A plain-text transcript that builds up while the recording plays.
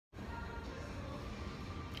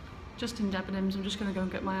just in Debenhams. I'm just going to go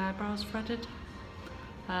and get my eyebrows threaded.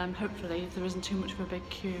 Hopefully there isn't too much of a big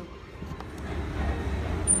queue.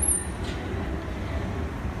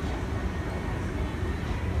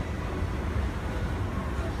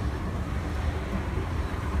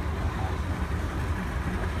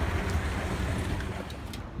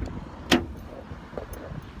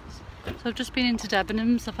 So I've just been into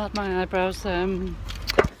Debenhams. I've had my eyebrows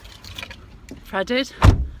threaded.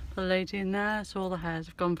 The lady in there, so all the hairs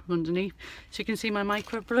have gone from underneath. So you can see my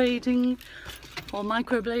microblading or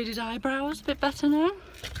microbladed eyebrows a bit better now.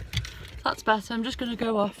 That's better. I'm just going to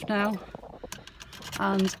go off now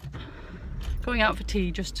and going out for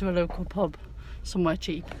tea just to a local pub somewhere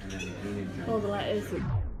cheap. All the letters.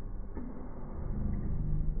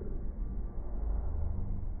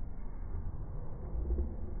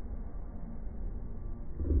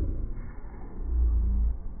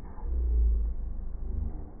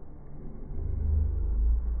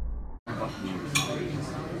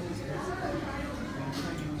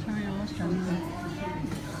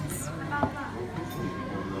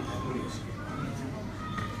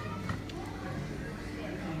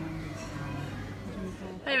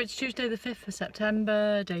 Hey, it's Tuesday the 5th of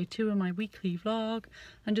September, day 2 of my weekly vlog.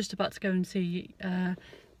 I'm just about to go and see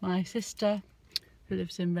my sister who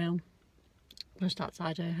lives in Rail, just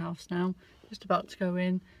outside her house now. Just about to go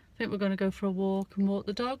in. I think we're going to go for a walk and walk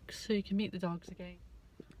the dogs so you can meet the dogs again.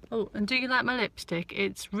 Oh, and do you like my lipstick?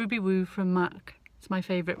 It's Ruby Woo from MAC. It's my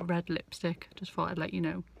favourite red lipstick. Just thought I'd let you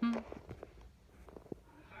know. Hello!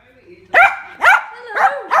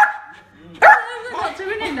 They're not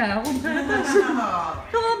doing it now on purpose.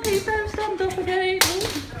 Come on, people, stand up again.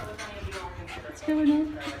 What's going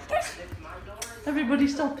on? Everybody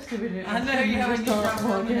stops doing it. I know, you when you start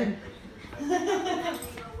walking.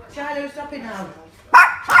 Shiloh, stop it now.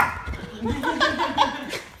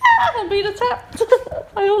 I'm being attacked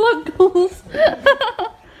by all uncles.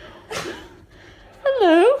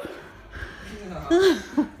 Hello.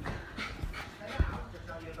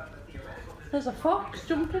 There's a fox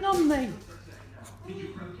jumping on me. Did you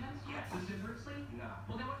protest? Yes. Deliberately? No.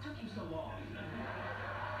 Well, then what took you so long?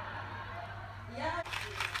 Yeah.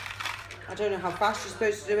 I don't know how fast you're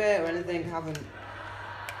supposed to do it or anything, haven't.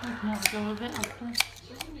 I can have a go of it after.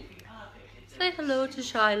 Say hello to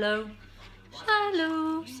Shiloh.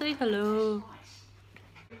 Shiloh, say hello.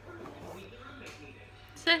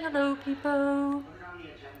 Say hello, people.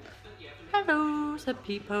 Hello, said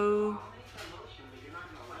people.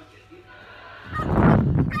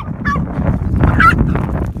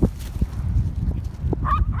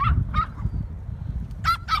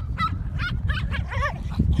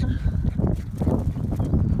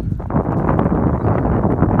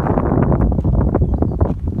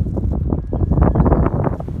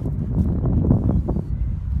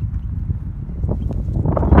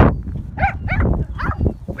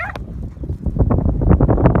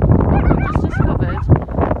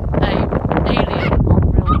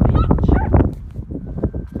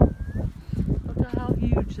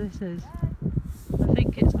 This is. I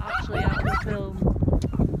think it's actually out of the film.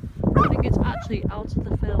 I think it's actually out of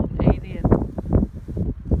the film Alien.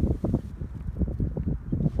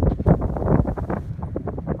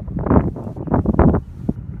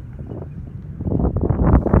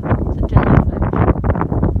 It's a jellyfish.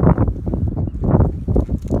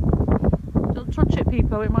 Don't touch it,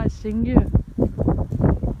 people, it might sting you.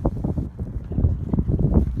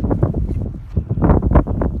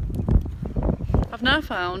 I've now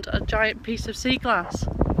found a giant piece of sea glass.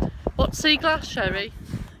 What's sea glass, Sherry?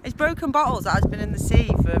 It's broken bottles that has been in the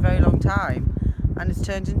sea for a very long time and it's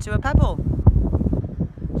turned into a pebble.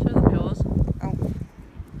 Show them yours. Oh.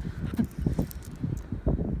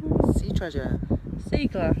 Sea treasure. Sea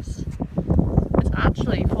glass. It's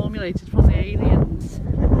actually formulated from the aliens.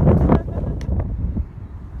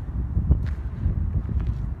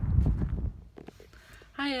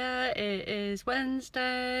 Hiya, it is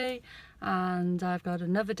Wednesday and I've got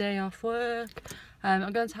another day off work.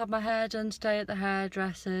 I'm going to have my hair done today at the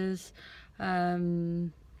hairdressers.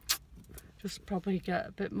 Just probably get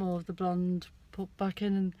a bit more of the blonde put back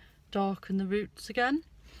in and darken the roots again,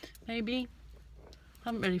 maybe. I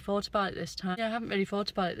haven't really thought about it this time. Yeah, I haven't really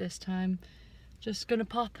thought about it this time. Just gonna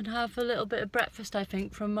pop and have a little bit of breakfast, I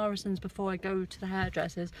think, from Morrison's before I go to the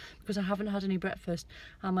hairdressers, because I haven't had any breakfast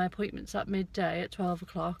and my appointment's at midday at 12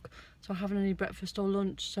 o'clock, so I haven't any breakfast or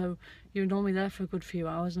lunch, so you're normally there for a good few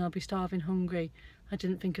hours and I'll be starving hungry. I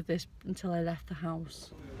didn't think of this until I left the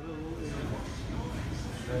house.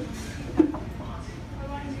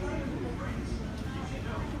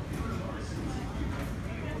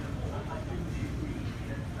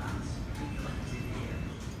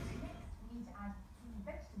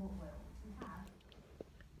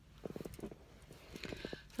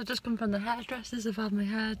 I've just come from the hairdressers, I've had my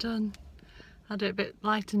hair done. Had it a bit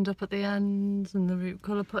lightened up at the ends and the root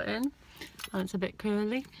colour put in, and it's a bit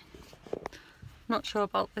curly. Not sure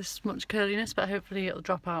about this much curliness, but hopefully it'll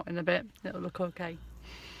drop out in a bit, it'll look okay.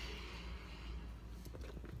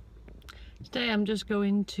 Today I'm just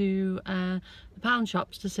going to the pound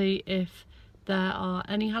shops to see if there are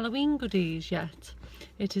any Halloween goodies yet.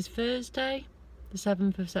 It is Thursday, the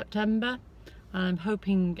 7th of September. I'm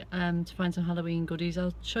hoping to find some Halloween goodies.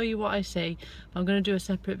 I'll show you what I see. I'm going to do a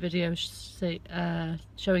separate video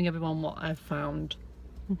showing everyone what I've found.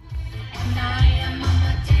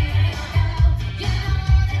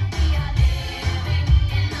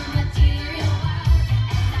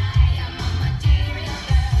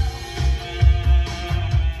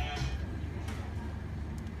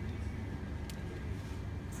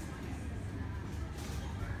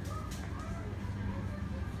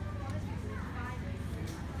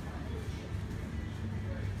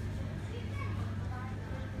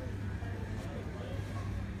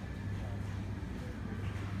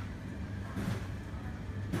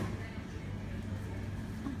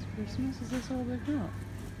 Christmas, is this all we've got?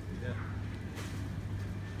 Yeah.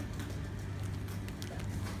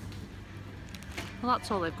 Well,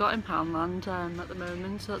 that's all they've got in Poundland at the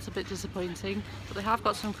moment, so that's a bit disappointing. But they have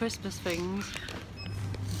got some Christmas things.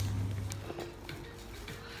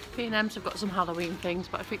 P&M's have got some Halloween things,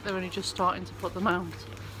 but I think they're only just starting to put them out.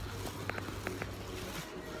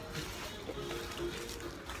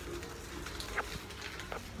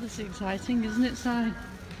 This is exciting, isn't it, Si?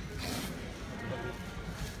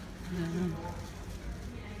 Yeah.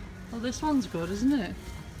 Well, this one's good, isn't it?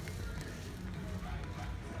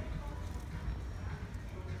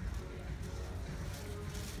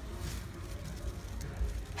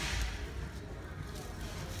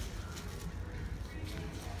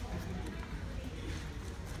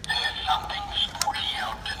 Something's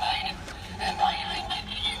real tonight, and I think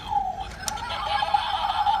it's you.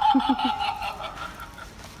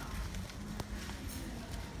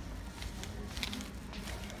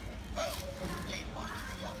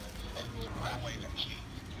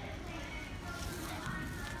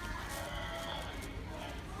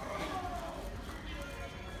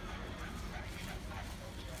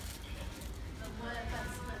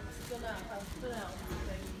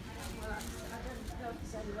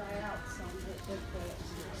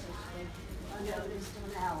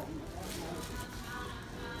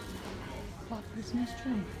 What Christmas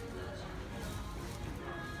tree? Do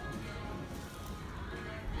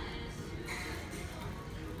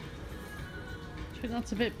you think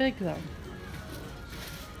that's a bit big though?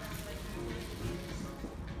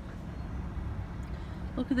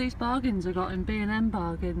 Look at these bargains I got in B&M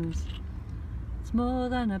bargains. It's more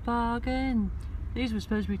than a bargain. These were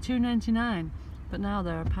supposed to be £2.99, but now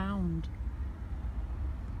they're £1.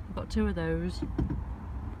 I've got 2 of those.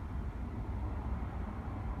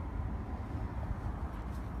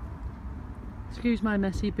 Excuse my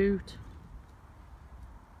messy boot.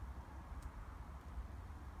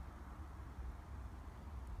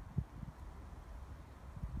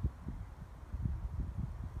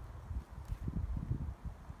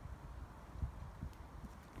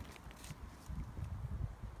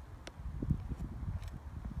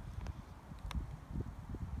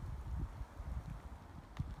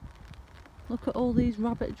 Look at all these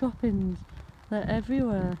rabbit droppings. They're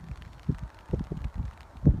everywhere.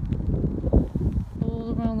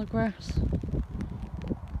 All around the grass.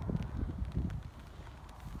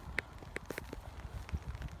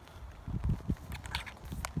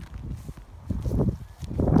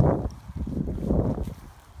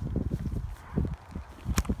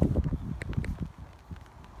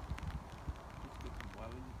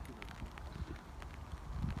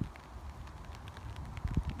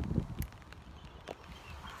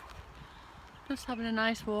 Just having a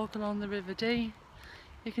nice walk along the River Dee.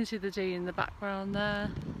 You can see the Dee in the background there.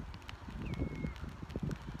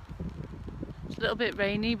 It's a little bit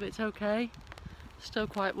rainy, but it's okay. Still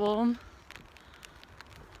quite warm.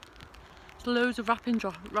 There's loads of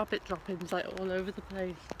rabbit droppings like all over the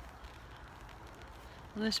place.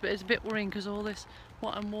 And this bit is a bit worrying because all this,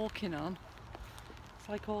 what I'm walking on, it's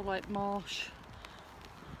like all like marsh.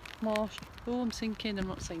 Oh, I'm sinking. I'm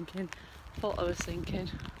not sinking. I thought I was sinking.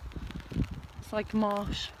 It's like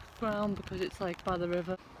marsh ground because it's like by the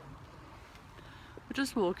river. We're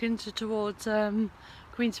just walking towards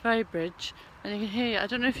Queen's Ferry Bridge, and you can hear, I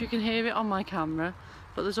don't know if you can hear it on my camera,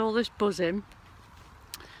 but there's all this buzzing,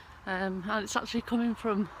 and it's actually coming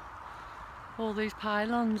from all these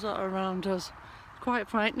pylons that are around us. It's quite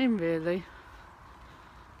frightening really.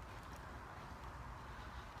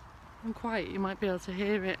 And quiet, you might be able to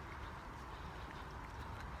hear it.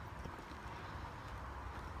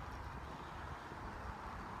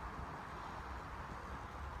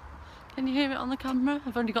 Can you hear it on the camera?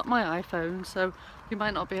 I've only got my iPhone, so you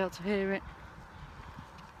might not be able to hear it.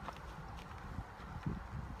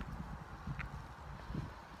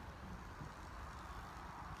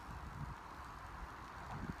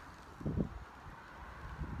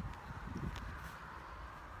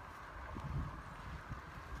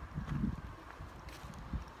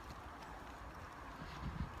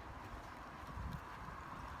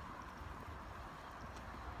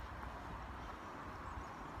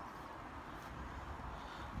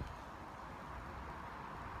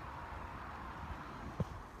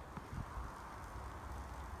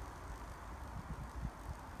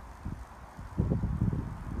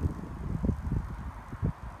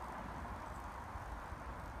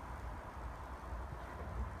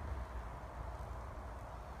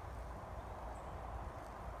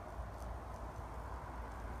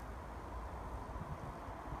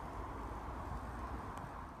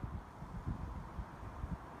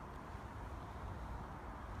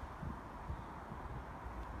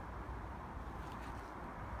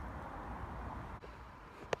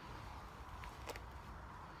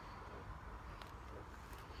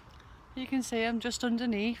 You can see I'm just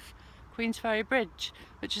underneath Queensferry Bridge,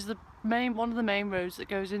 which is one of the main roads that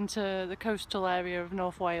goes into the coastal area of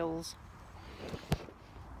North Wales.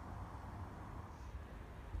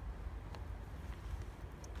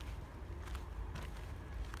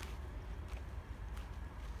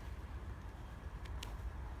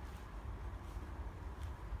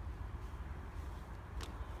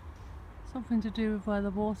 Something to do with where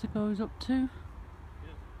the water goes up to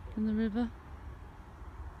in the river.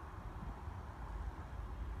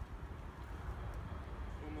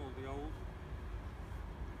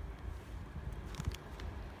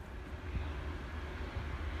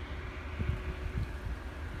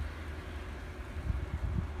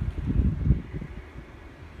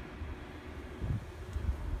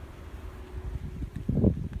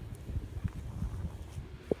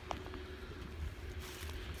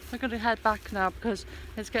 We're going to head back now because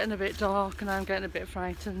it's getting a bit dark and I'm getting a bit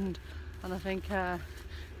frightened, and I think I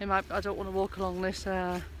don't want to walk along this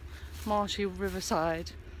marshy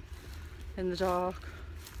riverside in the dark.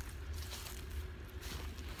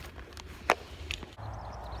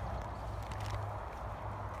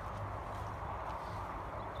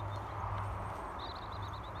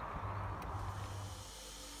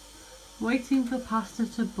 Waiting for pasta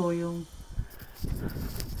to boil.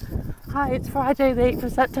 Hi, it's Friday the 8th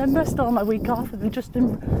of September, still on my week off, and I've just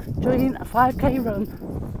been doing a 5k run.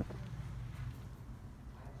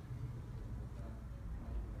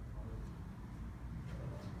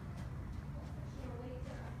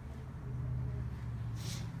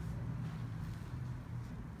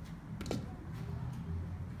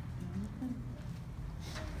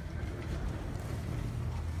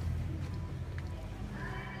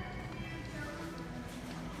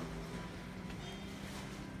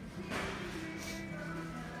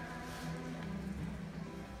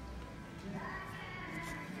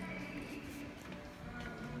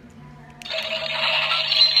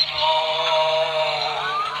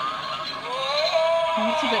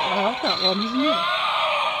 That's a bit loud, that one, isn't it?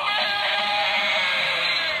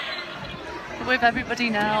 We're with everybody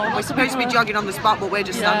now. We're supposed to be jogging on the spot, but we're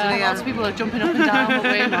just standing here. Lots of people are jumping up and down, but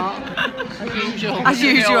we're not. As usual. As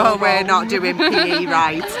usual, we're not doing PE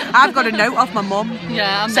right. I've got a note off my mum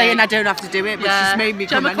saying I don't have to do it, but she's made me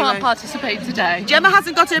come Gemma anyway. can't participate today. Gemma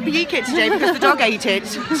hasn't got her PE kit today because the dog ate it.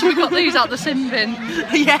 So we got these out the sin bin.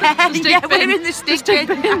 Yeah, bin. we're in the stick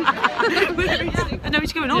bin. I know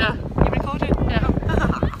it's going on. Yeah. You recording? Yeah.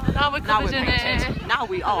 Now we're covered in it. Now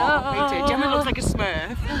we are painted. Gemma looks like a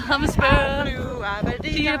Smurf. I'm a Smurf.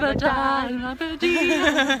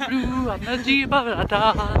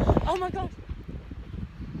 Oh my god.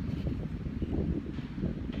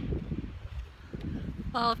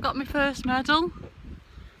 Well, I've got my first medal.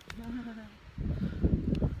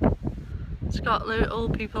 It's got little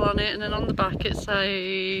people on it, and then on the back it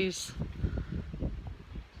says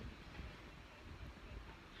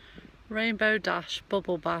Rainbow Dash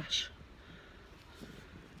Bubble Bash.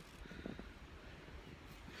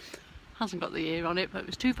 Hasn't got the year on it, but it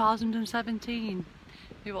was 2017.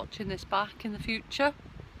 You're watching this back in the future.